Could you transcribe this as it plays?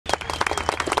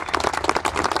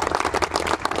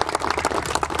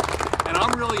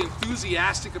really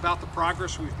enthusiastic about the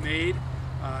progress we've made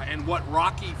and what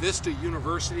Rocky Vista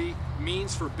University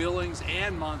means for Billings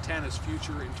and Montana's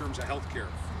future in terms of healthcare.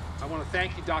 I want to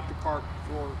thank you, Dr. Park,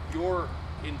 for your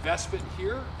investment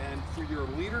here and for your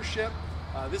leadership.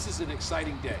 This is an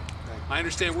exciting day. I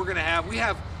understand we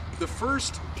have the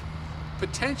first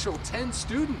potential 10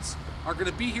 students are going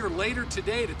to be here later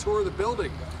today to tour the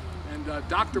building. And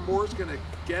Dr. Moore's going to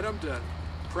get them to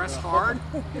press hard.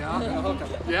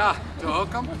 Yeah, to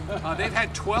hook them. They've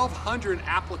had 1,200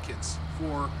 applicants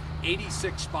for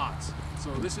 86 spots.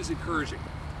 So this is encouraging.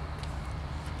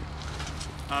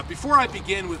 Before I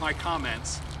begin with my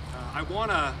comments, I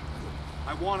want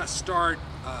to start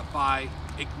by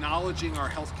acknowledging our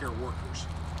healthcare workers,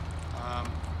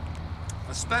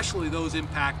 especially those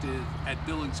impacted at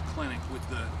Billings Clinic with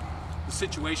the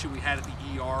situation we had at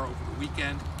the ER over the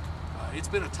weekend. It's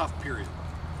been a tough period.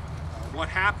 What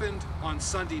happened on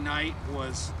Sunday night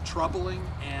was troubling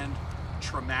and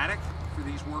traumatic for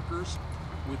these workers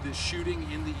with this shooting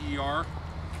in the ER.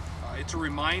 It's a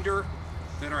reminder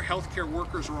that our healthcare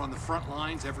workers are on the front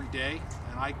lines every day,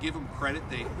 and I give them credit.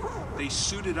 They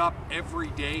suited up every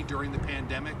day during the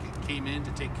pandemic and came in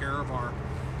to take care of our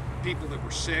people that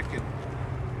were sick, and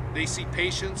they see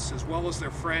patients as well as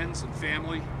their friends and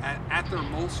family at their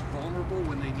most vulnerable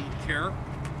when they need care,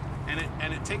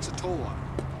 and it takes a toll on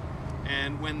them.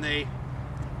 And when they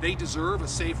deserve a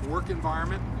safe work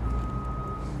environment.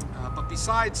 But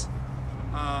besides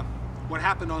what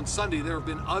happened on Sunday, there have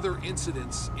been other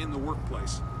incidents in the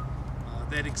workplace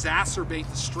that exacerbate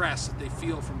the stress that they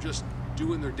feel from just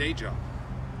doing their day job.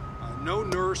 No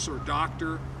nurse or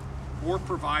doctor or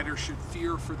provider should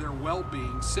fear for their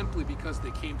well-being simply because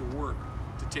they came to work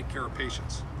to take care of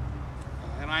patients.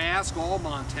 And I ask all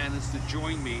Montanans to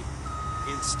join me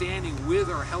in standing with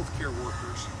our healthcare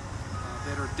workers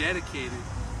that are dedicated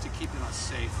to keeping us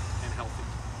safe and healthy.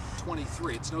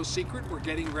 23, it's no secret we're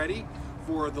getting ready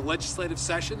for the legislative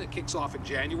session that kicks off in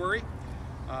January.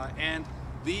 And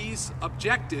these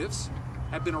objectives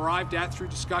have been arrived at through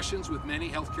discussions with many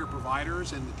healthcare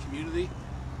providers and the community.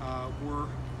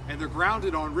 And they're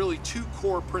grounded on really two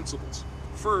core principles.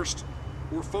 First,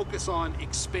 we're focused on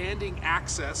expanding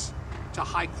access to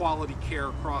high quality care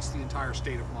across the entire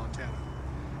state of Montana.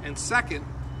 And second,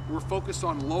 we're focused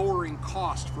on lowering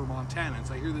cost for Montanans.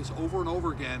 I hear this over and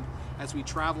over again as we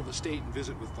travel the state and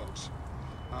visit with folks.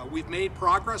 We've made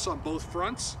progress on both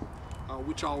fronts,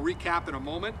 which I'll recap in a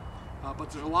moment,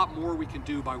 but there's a lot more we can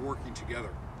do by working together.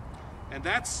 And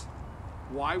that's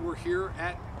why we're here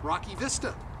at Rocky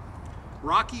Vista.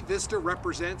 Rocky Vista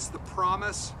represents the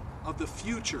promise of the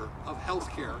future of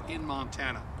healthcare in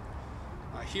Montana.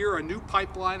 Here, a new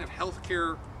pipeline of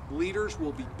healthcare leaders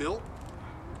will be built.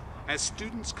 As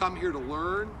students come here to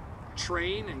learn,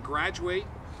 train, and graduate,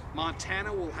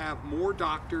 Montana will have more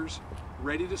doctors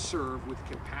ready to serve with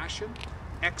compassion,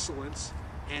 excellence,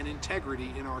 and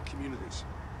integrity in our communities.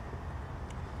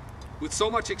 With so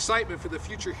much excitement for the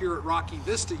future here at Rocky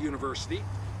Vista University,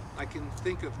 I can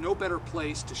think of no better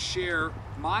place to share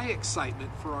my excitement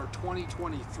for our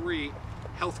 2023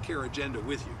 healthcare agenda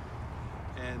with you.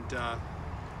 And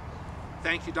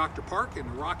thank you, Dr. Park and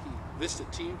the Rocky Vista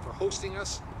team for hosting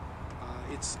us.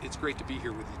 It's great to be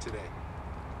here with you today.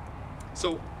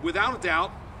 So without a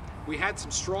doubt, we had some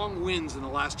strong wins in the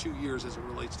last 2 years as it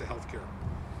relates to healthcare.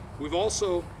 We've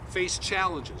also faced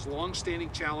challenges,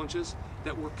 long-standing challenges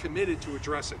that we're committed to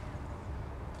addressing.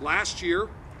 Last year,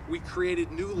 we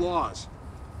created new laws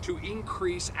to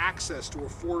increase access to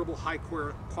affordable,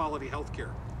 high-quality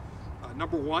healthcare.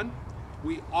 Number one,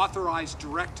 we authorized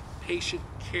direct patient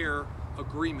care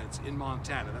agreements in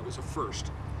Montana. That was a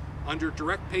first. Under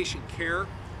direct patient care,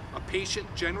 a patient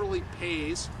generally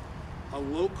pays a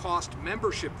low-cost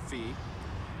membership fee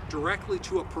directly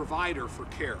to a provider for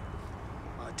care,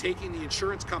 taking the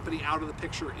insurance company out of the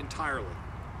picture entirely.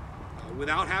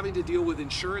 Without having to deal with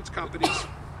insurance companies,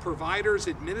 providers'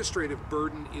 administrative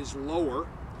burden is lower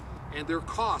and their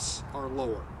costs are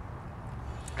lower.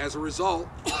 As a result,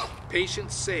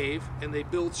 patients save and they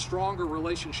build stronger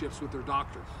relationships with their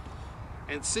doctor.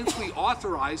 And since we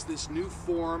authorized this new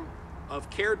form of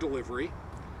care delivery,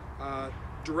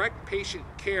 direct patient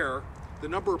care, the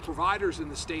number of providers in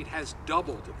the state has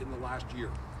doubled in the last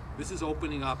year. This is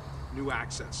opening up new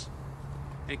access.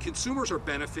 And consumers are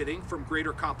benefiting from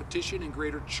greater competition and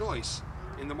greater choice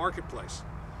in the marketplace.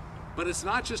 But it's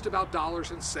not just about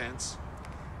dollars and cents,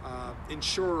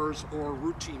 insurers, or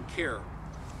routine care.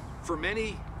 For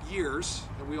many years,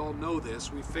 and we all know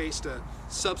this, we faced a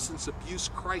substance abuse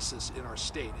crisis in our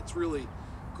state. It's really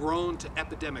grown to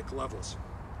epidemic levels.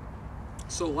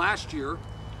 So last year,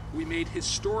 we made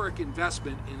historic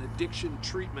investment in addiction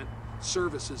treatment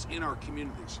services in our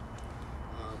communities.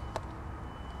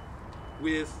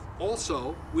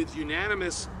 With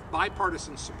unanimous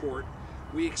bipartisan support,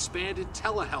 we expanded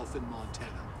telehealth in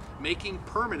Montana, making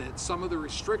permanent some of the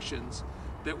restrictions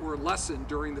that were lessened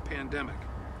during the pandemic.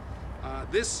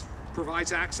 This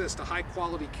provides access to high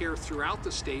quality care throughout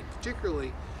the state,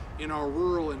 particularly in our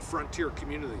rural and frontier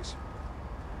communities.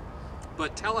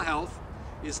 But telehealth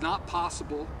is not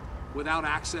possible without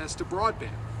access to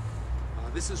broadband.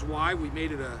 This is why we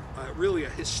made it really a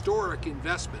historic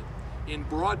investment in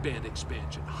broadband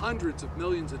expansion, hundreds of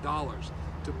millions of dollars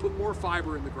to put more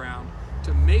fiber in the ground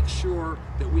to make sure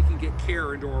that we can get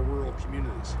care into our rural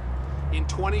communities. In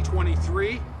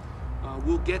 2023,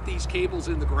 we'll get these cables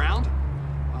in the ground.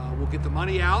 We'll get the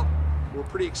money out. We're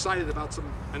pretty excited about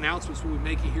some announcements we'll be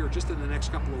making here just in the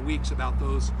next couple of weeks about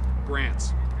those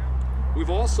grants. We've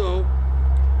also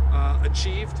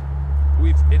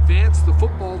we've advanced the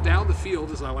football down the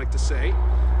field, as I like to say,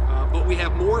 but we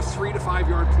have more 3 to 5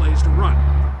 yard plays to run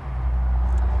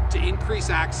to increase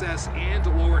access and to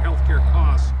lower healthcare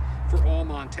costs for all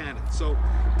Montanans. So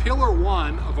pillar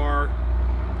one of our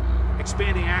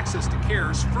expanding access to care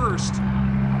is first,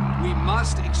 we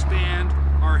must expand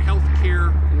our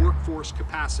healthcare workforce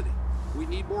capacity. We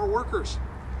need more workers.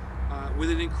 With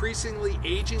an increasingly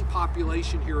aging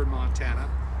population here in Montana,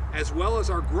 as well as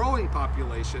our growing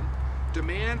population,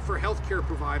 demand for healthcare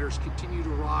providers continue to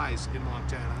rise in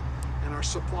Montana, and our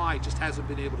supply just hasn't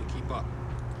been able to keep up.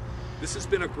 This has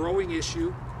been a growing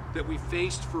issue that we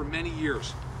faced for many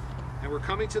years, and we're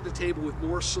coming to the table with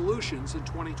more solutions in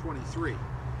 2023.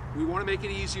 We want to make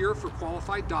it easier for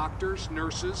qualified doctors,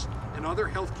 nurses, and other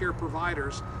healthcare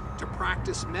providers to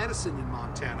practice medicine in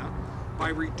Montana by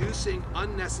reducing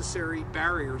unnecessary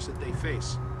barriers that they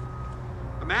face.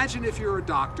 Imagine if you're a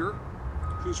doctor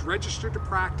who's registered to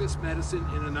practice medicine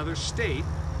in another state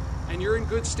and you're in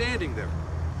good standing there.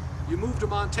 You move to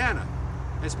Montana,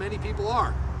 as many people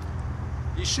are.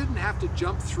 You shouldn't have to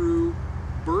jump through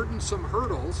burdensome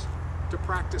hurdles to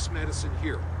practice medicine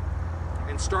here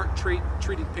and start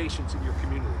treating patients in your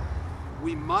community.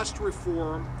 We must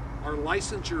reform our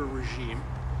licensure regime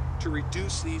to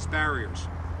reduce these barriers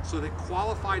so that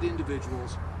qualified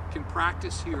individuals can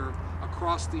practice here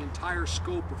across the entire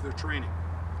scope of their training.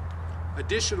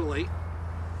 Additionally,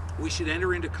 we should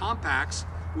enter into compacts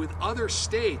with other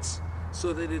states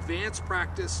so that advanced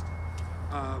practice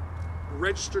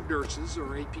registered nurses, or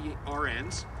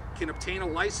APRNs, can obtain a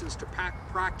license to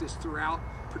practice throughout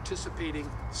participating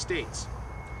states.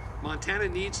 Montana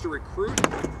needs to recruit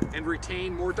and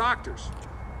retain more doctors.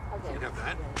 Okay. You can have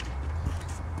that.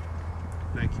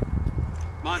 Thank you.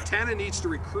 Montana needs to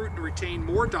recruit and retain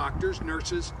more doctors,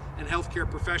 nurses, and healthcare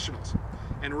professionals.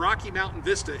 And Rocky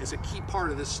Vista is a key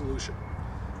part of this solution.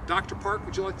 Dr. Park,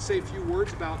 would you like to say a few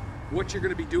words about what you're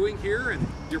going to be doing here and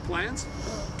your plans?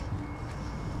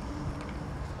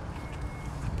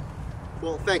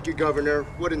 Well, thank you, Governor.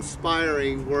 What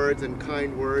inspiring words and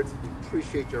kind words.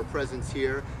 Appreciate your presence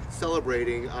here,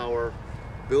 celebrating our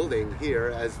building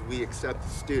here as we accept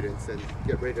students and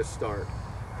get ready to start.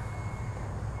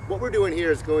 What we're doing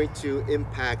here is going to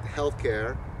impact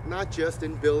healthcare, not just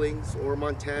in Billings or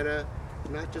Montana,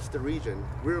 not just the region.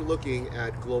 We're looking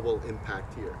at global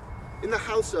impact here. In the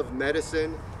House of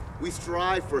Medicine, we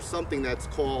strive for something that's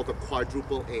called the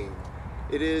quadruple aim.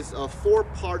 It is a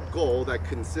 4-part goal that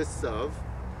consists of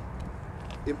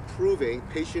improving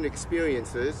patient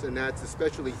experiences, and that's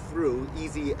especially through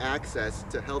easy access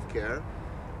to healthcare.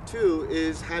 2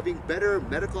 is having better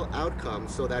medical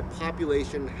outcomes so that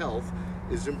population health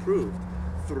is improved.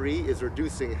 3 is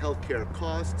reducing healthcare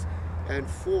costs. And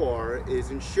 4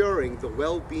 is ensuring the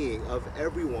well-being of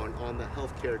everyone on the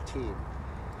healthcare team.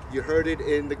 You heard it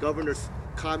in the governor's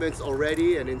comments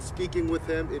already, and in speaking with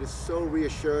him, it is so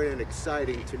reassuring and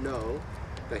exciting to know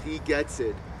that he gets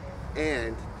it,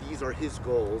 and these are his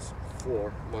goals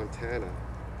for Montana.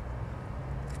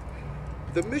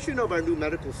 The mission of our new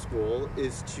medical school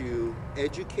is to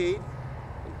educate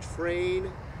and train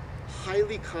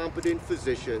highly competent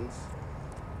physicians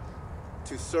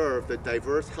to serve the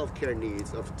diverse healthcare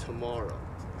needs of tomorrow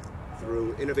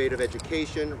through innovative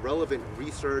education, relevant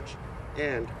research,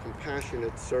 and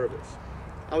compassionate service.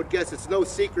 I would guess it's no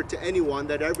secret to anyone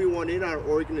that everyone in our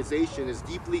organization is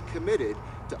deeply committed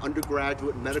to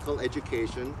undergraduate medical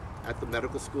education at the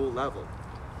medical school level.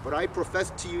 But I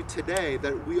profess to you today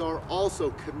that we are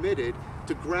also committed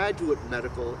to graduate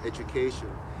medical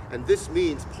education. And this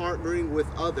means partnering with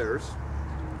others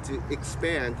to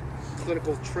expand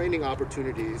clinical training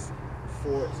opportunities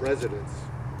for residents.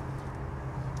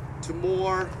 To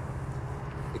more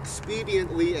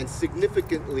expediently and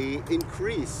significantly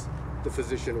increase the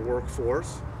physician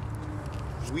workforce,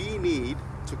 we need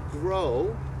to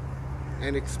grow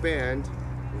and expand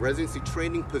residency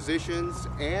training positions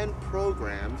and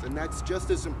programs, and that's just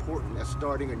as important as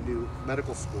starting a new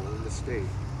medical school in the state.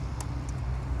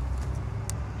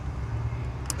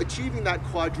 Achieving that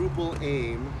quadruple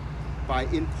aim by,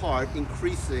 in part,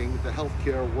 increasing the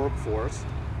healthcare workforce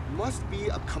must be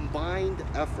a combined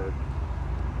effort.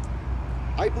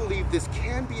 I believe this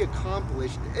can be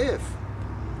accomplished if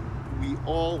we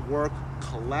all work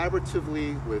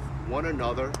collaboratively with one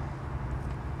another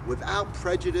without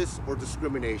prejudice or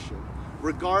discrimination,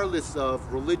 regardless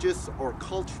of religious or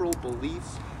cultural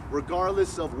beliefs,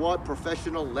 regardless of what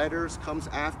professional letters comes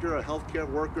after a healthcare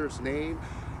worker's name,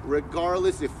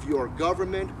 regardless if you're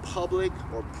government, public,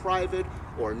 or private,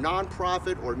 or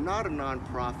nonprofit, or not a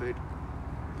nonprofit.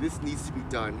 This needs to be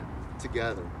done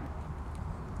together.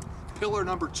 Pillar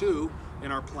number 2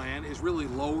 in our plan is really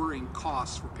lowering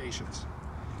costs for patients.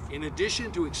 In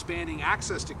addition to expanding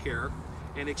access to care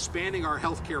and expanding our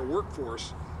healthcare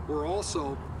workforce, we're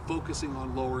also focusing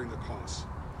on lowering the costs.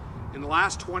 In the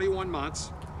last 21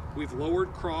 months, we've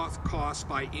lowered costs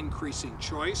by increasing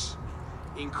choice,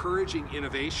 encouraging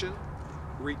innovation,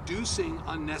 reducing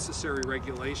unnecessary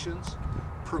regulations,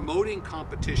 promoting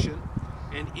competition,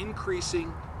 and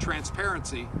increasing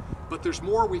transparency, but there's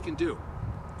more we can do.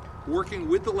 Working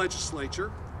with the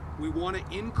legislature, we want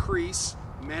to increase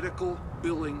medical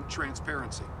billing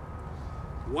transparency.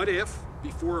 What if,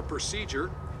 before a procedure,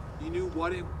 you knew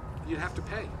what you'd have to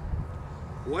pay?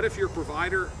 What if your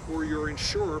provider or your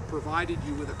insurer provided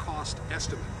you with a cost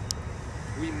estimate?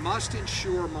 We must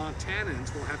ensure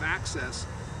Montanans will have access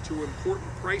to important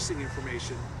pricing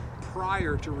information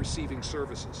prior to receiving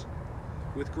services.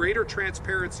 With greater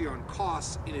transparency on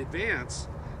costs in advance,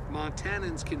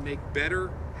 Montanans can make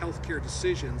better healthcare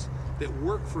decisions that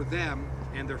work for them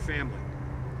and their family.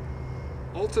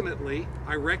 Ultimately,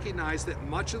 I recognize that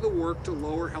much of the work to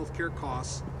lower healthcare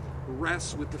costs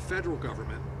rests with the federal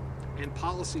government and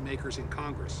policymakers in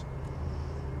Congress.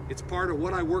 It's part of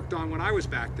what I worked on when I was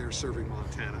back there serving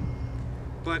Montana.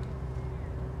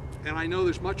 And I know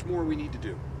there's much more we need to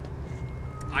do.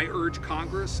 I urge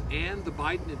Congress and the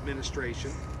Biden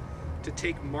administration to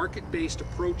take market-based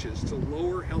approaches to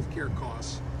lower healthcare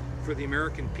costs for the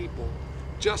American people,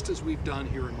 just as we've done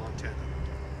here in Montana.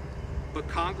 But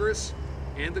Congress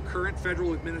and the current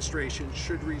federal administration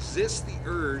should resist the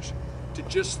urge to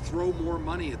just throw more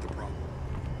money at the problem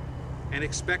and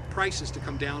expect prices to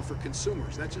come down for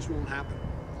consumers. That just won't happen.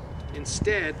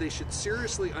 Instead, they should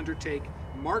seriously undertake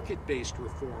market-based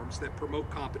reforms that promote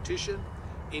competition,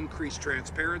 increase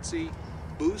transparency,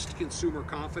 boost consumer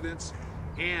confidence,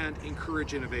 and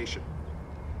encourage innovation.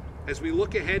 As we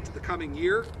look ahead to the coming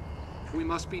year, we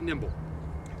must be nimble.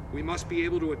 We must be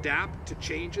able to adapt to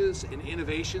changes and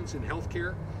innovations in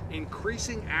healthcare.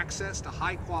 Increasing access to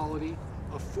high-quality,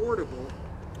 affordable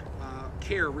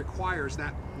care requires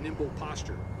that nimble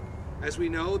posture. As we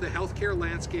know, the healthcare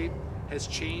landscape has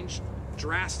changed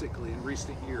drastically in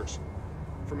recent years.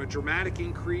 From a dramatic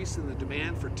increase in the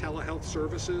demand for telehealth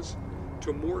services,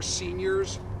 to more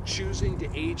seniors choosing to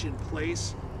age in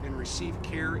place and receive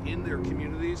care in their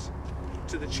communities,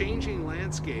 to the changing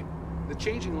landscape. The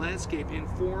changing landscape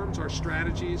informs our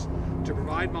strategies to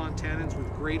provide Montanans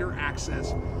with greater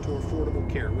access to affordable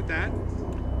care. With that,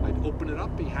 I'd open it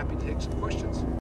up, be happy to take some questions.